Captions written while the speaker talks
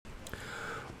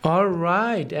All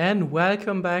right, and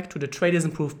welcome back to the Traders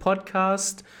Improve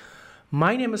podcast.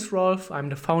 My name is Rolf. I'm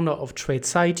the founder of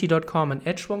Tradeciety.com and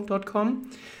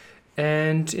Edgewonk.com.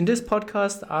 And in this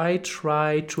podcast, I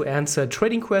try to answer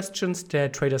trading questions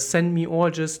that traders send me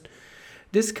or just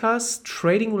discuss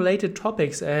trading related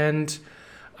topics. And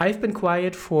I've been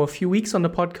quiet for a few weeks on the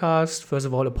podcast. First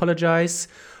of all, apologize.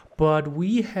 But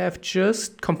we have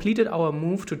just completed our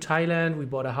move to Thailand. We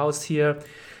bought a house here.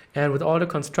 And with all the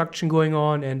construction going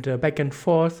on and back and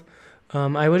forth,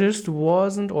 I just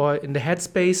wasn't in the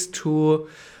headspace to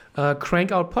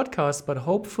crank out podcasts. But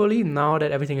hopefully, now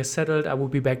that everything is settled, I will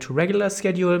be back to regular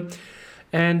schedule.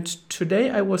 And today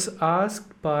I was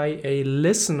asked by a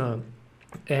listener,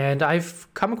 and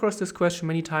I've come across this question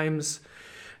many times.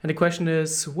 And the question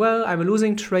is, well, I'm a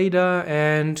losing trader,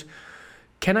 and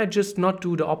can I just not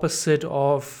do the opposite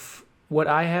of what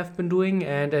I have been doing?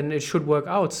 And it should work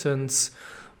out since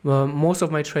most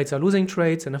of my trades are losing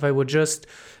trades, and if I would just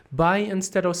buy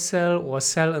instead of sell or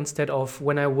sell instead of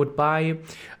when I would buy,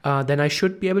 then I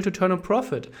should be able to turn a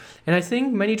profit. And I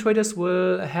think many traders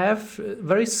will have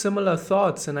very similar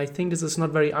thoughts, and I think this is not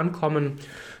very uncommon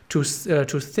to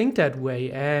think that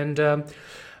way. And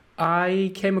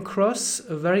I came across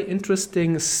a very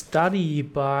interesting study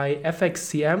by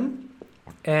FXCM,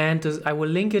 and I will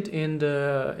link it in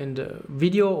the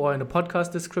video or in the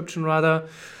podcast description rather.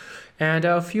 And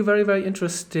there are a few very, very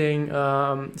interesting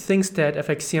things that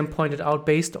FXCM pointed out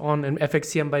based on, and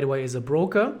FXCM, by the way, is a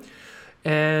broker.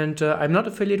 And I'm not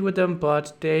affiliated with them,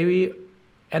 but they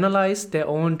analyzed their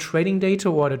own trading data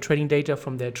or the trading data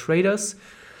from their traders.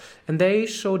 And they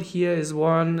showed here is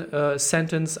one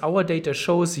sentence: our data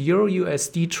shows Euro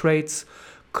USD trades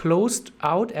closed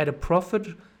out at a profit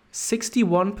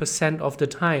 61% of the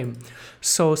time.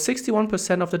 So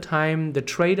 61% of the time, the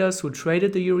traders who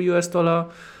traded the Euro US dollar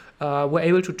were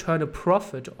able to turn a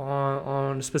profit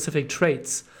on specific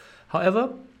trades. However,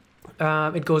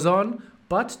 it goes on,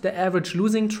 but the average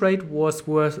losing trade was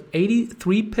worth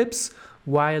 83 pips,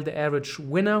 while the average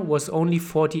winner was only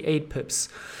 48 pips.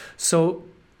 So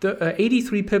the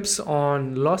 83 pips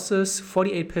on losses,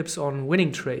 48 pips on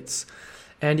winning trades.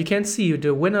 And you can see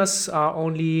the winners are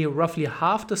only roughly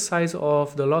half the size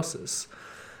of the losses.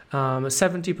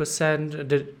 70%,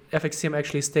 the FXCM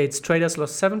actually states traders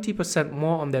lost 70%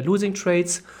 more on their losing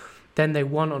trades than they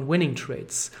won on winning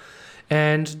trades.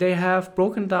 And they have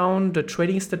broken down the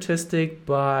trading statistic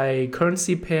by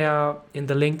currency pair in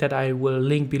the link that I will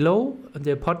link below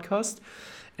the podcast.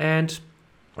 And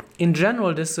in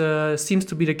general, this seems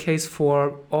to be the case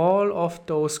for all of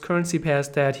those currency pairs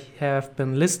that have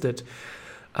been listed.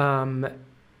 The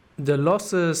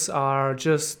losses are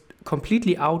just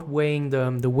completely outweighing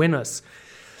the winners.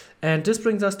 And this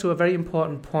brings us to a very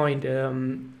important point.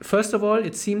 First of all,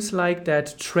 it seems like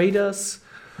that traders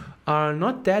are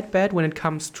not that bad when it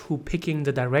comes to picking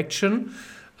the direction.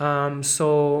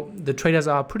 So the traders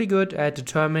are pretty good at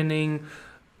determining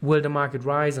will the market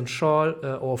rise and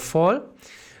or fall.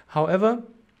 However,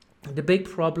 the big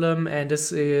problem, and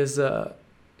this is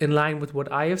in line with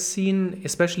what I have seen,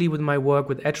 especially with my work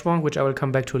with Edgewonk, which I will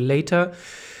come back to later,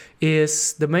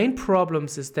 is the main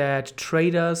problems is that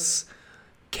traders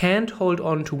can't hold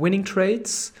on to winning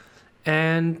trades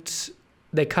and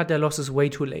they cut their losses way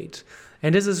too late.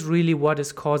 And this is really what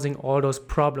is causing all those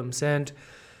problems. And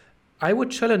I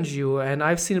would challenge you, and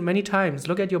I've seen it many times,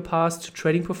 look at your past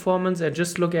trading performance and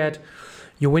just look at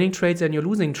your winning trades and your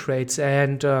losing trades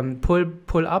and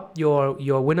pull up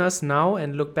your winners now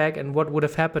and look back and what would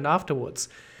have happened afterwards.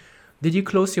 Did you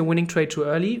close your winning trade too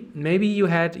early? Maybe you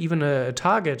had even a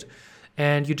target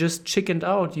and you just chickened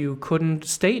out. You couldn't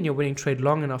stay in your winning trade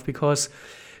long enough, because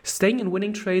staying in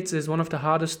winning trades is one of the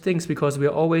hardest things, because we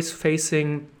are always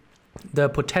facing the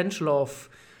potential of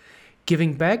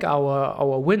giving back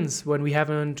our wins when we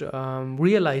haven't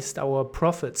realized our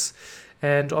profits.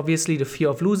 And obviously the fear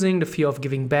of losing, the fear of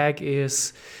giving back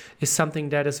is something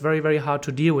that is very, very hard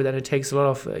to deal with. And it takes a lot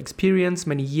of experience,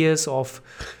 many years of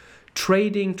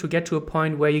trading to get to a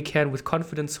point where you can with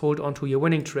confidence hold on to your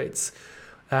winning trades.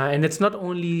 And it's not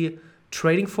only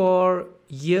trading for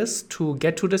years to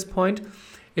get to this point,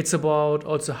 it's about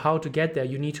also how to get there.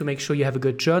 You need to make sure you have a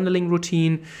good journaling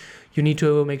routine. You need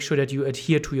to make sure that you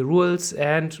adhere to your rules,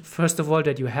 and first of all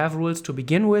that you have rules to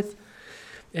begin with.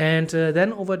 And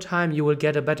then over time you will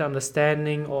get a better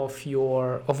understanding of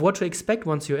what to expect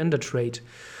once you're in the trade,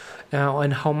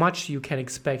 and how much you can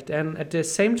expect. And at the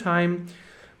same time,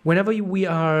 whenever we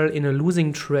are in a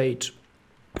losing trade,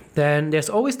 then there's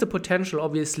always the potential,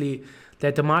 obviously,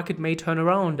 that the market may turn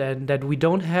around and that we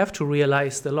don't have to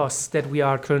realize the loss that we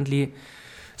are currently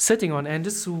sitting on. And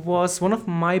this was one of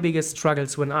my biggest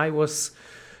struggles when I was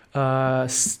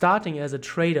starting as a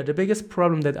trader, the biggest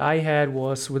problem that I had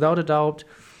was, without a doubt,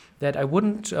 that I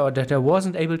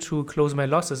wasn't able to close my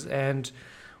losses. And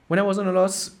when I was on a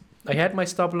loss, I had my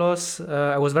stop loss.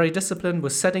 I was very disciplined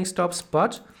with setting stops,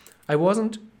 but I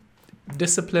wasn't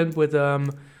disciplined with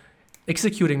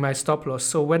executing my stop loss.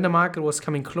 So when the market was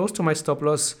coming close to my stop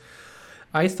loss,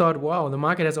 I thought, wow, the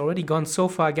market has already gone so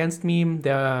far against me.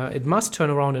 It must turn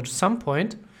around at some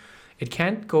point. It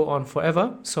can't go on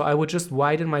forever. So I would just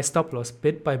widen my stop loss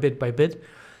bit by bit by bit.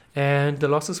 And the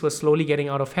losses were slowly getting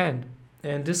out of hand.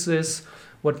 And this is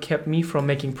what kept me from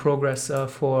making progress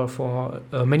for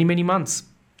many, many months.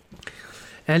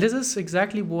 And this is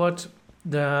exactly what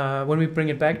when we bring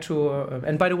it back to,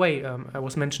 and by the way, I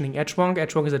was mentioning Edgewonk.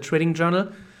 Edgewonk is a trading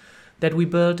journal that we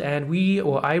built, and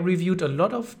I reviewed a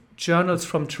lot of journals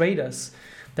from traders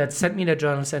that sent me their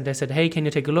journals, and they said, hey, can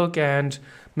you take a look and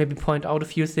maybe point out a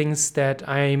few things that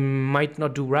I might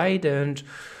not do right and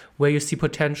where you see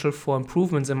potential for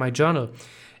improvements in my journal.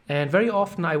 And very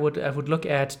often I would look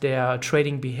at their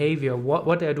trading behavior,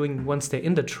 what they're doing once they're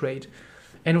in the trade.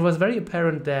 And it was very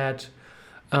apparent that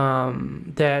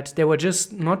they were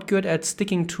just not good at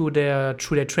sticking to their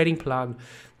trading plan.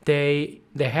 They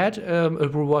had a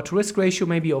reward to risk ratio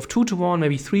maybe of 2-to-1,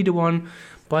 maybe 3-to-1,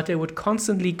 but they would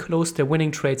constantly close their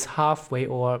winning trades halfway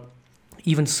or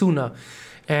even sooner.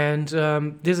 And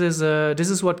this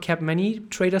is what kept many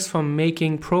traders from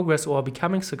making progress or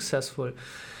becoming successful.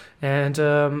 And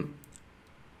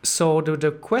so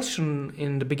the question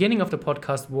in the beginning of the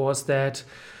podcast was that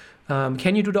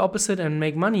can you do the opposite and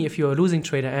make money if you're a losing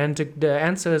trader? And the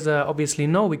answer is obviously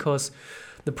no, because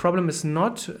the problem is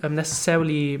not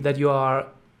necessarily that you are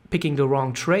picking the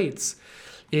wrong trades.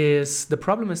 The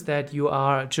problem is that you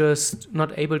are just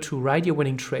not able to ride your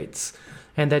winning trades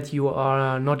and that you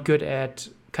are not good at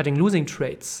cutting losing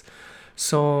trades.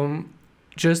 So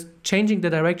just changing the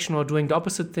direction or doing the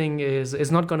opposite thing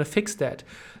is not going to fix that,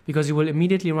 because you will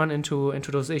immediately run into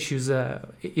those issues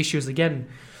again.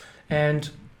 And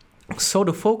so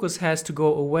the focus has to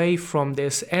go away from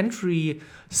this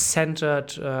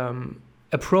entry-centered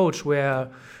approach where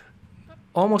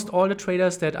almost all the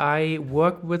traders that I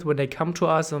work with when they come to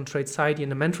us on Tradeciety in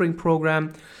the mentoring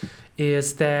program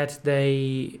is that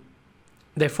they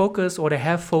focus, or they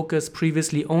have focused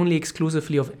previously only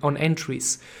exclusively on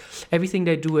entries. Everything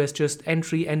they do is just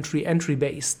entry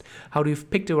based. How do you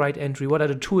pick the right entry? What are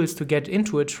the tools to get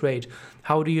into a trade?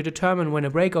 How do you determine when a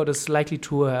breakout is likely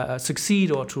to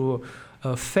succeed or to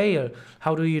fail?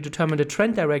 How do you determine the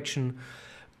trend direction?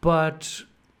 But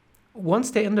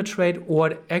once they're in the trade,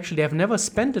 or actually they have never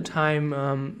spent the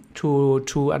time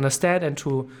to understand and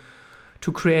to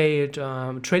create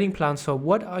trading plans for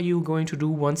what are you going to do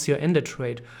once you're in the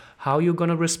trade, how you're going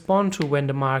to respond to when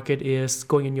the market is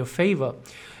going in your favor.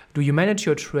 Do you manage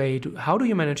your trade? How do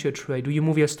you manage your trade? Do you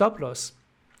move your stop loss?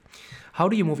 How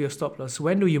do you move your stop loss?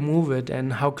 When do you move it,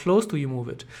 and how close do you move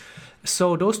it?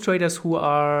 So those traders who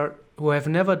have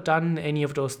never done any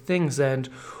of those things and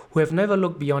who have never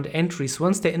looked beyond entries,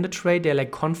 once they're in the trade, they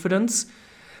lack confidence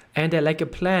and they lack a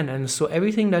plan. And so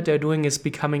everything that they're doing is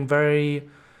becoming very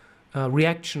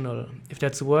reactional, if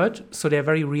that's a word. So they're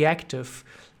very reactive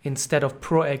instead of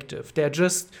proactive. They're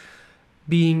just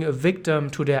being a victim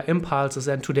to their impulses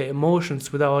and to their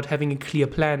emotions without having a clear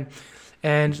plan.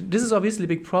 And this is obviously a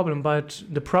big problem, but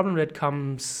the problem that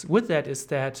comes with that is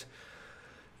that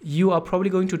you are probably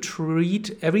going to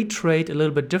treat every trade a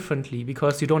little bit differently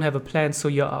because you don't have a plan, so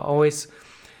you are always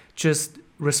just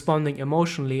responding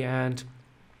emotionally. And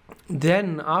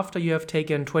then after you have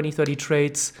taken 20, 30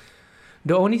 trades,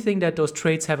 the only thing that those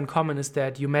trades have in common is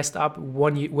that you messed up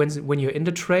when you're in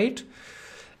the trade,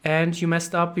 and you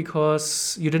messed up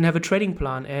because you didn't have a trading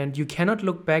plan, and you cannot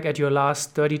look back at your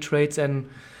last 30 trades and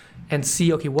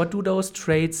see, okay, what do those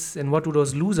trades and what do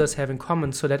those losers have in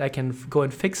common so that I can go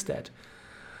and fix that.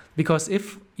 Because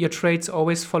if your trades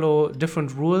always follow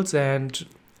different rules and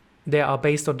they are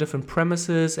based on different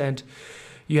premises and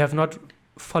you have not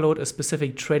followed a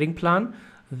specific trading plan,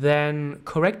 then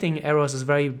correcting errors is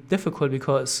very difficult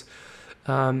because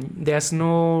there's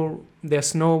no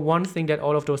one thing that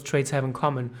all of those trades have in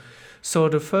common. So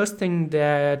the first thing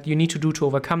that you need to do to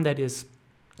overcome that is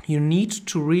you need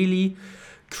to really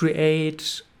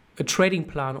create a trading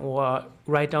plan or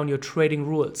write down your trading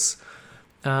rules.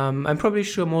 I'm probably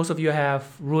sure most of you have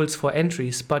rules for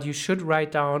entries, but you should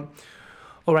write down,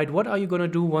 all right, what are you going to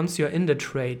do once you're in the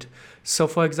trade? So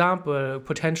for example,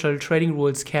 potential trading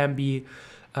rules can be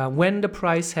when the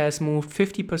price has moved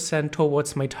 50%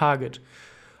 towards my target,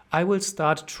 I will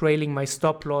start trailing my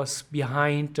stop loss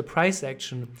behind the price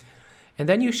action. And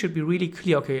then you should be really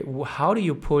clear, okay, how do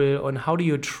you pull and how do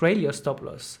you trail your stop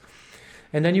loss?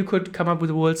 And then you could come up with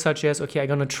rules such as, okay, I'm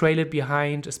going to trail it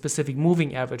behind a specific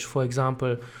moving average, for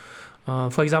example,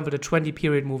 the 20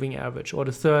 period moving average or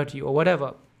the 30 or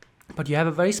whatever. But you have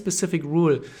a very specific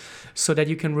rule so that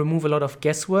you can remove a lot of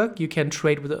guesswork. You can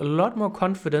trade with a lot more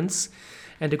confidence.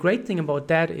 And the great thing about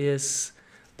that is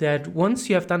that once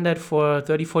you have done that for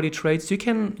 30, 40 trades, you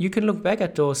can look back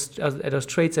at those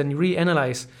trades and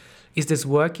reanalyze, is this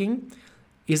working?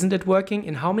 Isn't it working?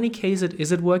 In how many cases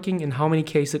is it working? In how many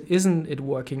cases isn't it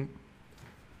working?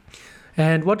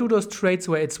 And what do those trades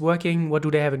where it's working, what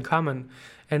do they have in common?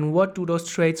 And what do those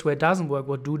trades where it doesn't work,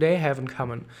 what do they have in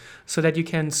common? So that you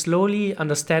can slowly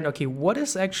understand, okay, what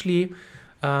is actually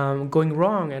going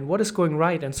wrong and what is going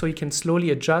right? And so you can slowly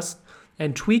adjust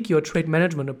and tweak your trade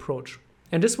management approach.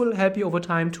 And this will help you over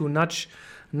time to nudge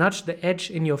the edge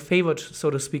in your favor, so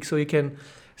to speak. So you can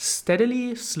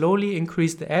steadily, slowly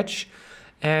increase the edge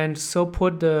and so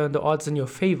put the odds in your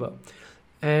favor.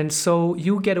 And so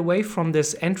you get away from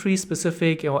this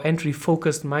entry-specific or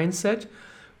entry-focused mindset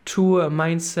to a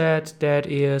mindset that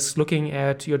is looking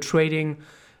at your trading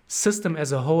system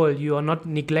as a whole. You are not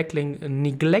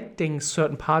neglecting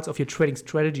certain parts of your trading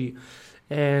strategy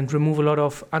and remove a lot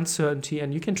of uncertainty,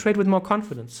 and you can trade with more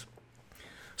confidence.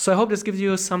 So I hope this gives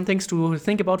you some things to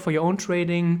think about for your own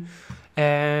trading,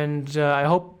 and I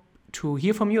hope to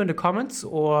hear from you in the comments,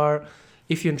 or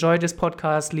if you enjoyed this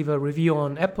podcast, leave a review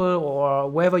on Apple or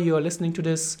wherever you are listening to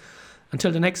this.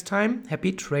 Until the next time,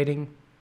 happy trading.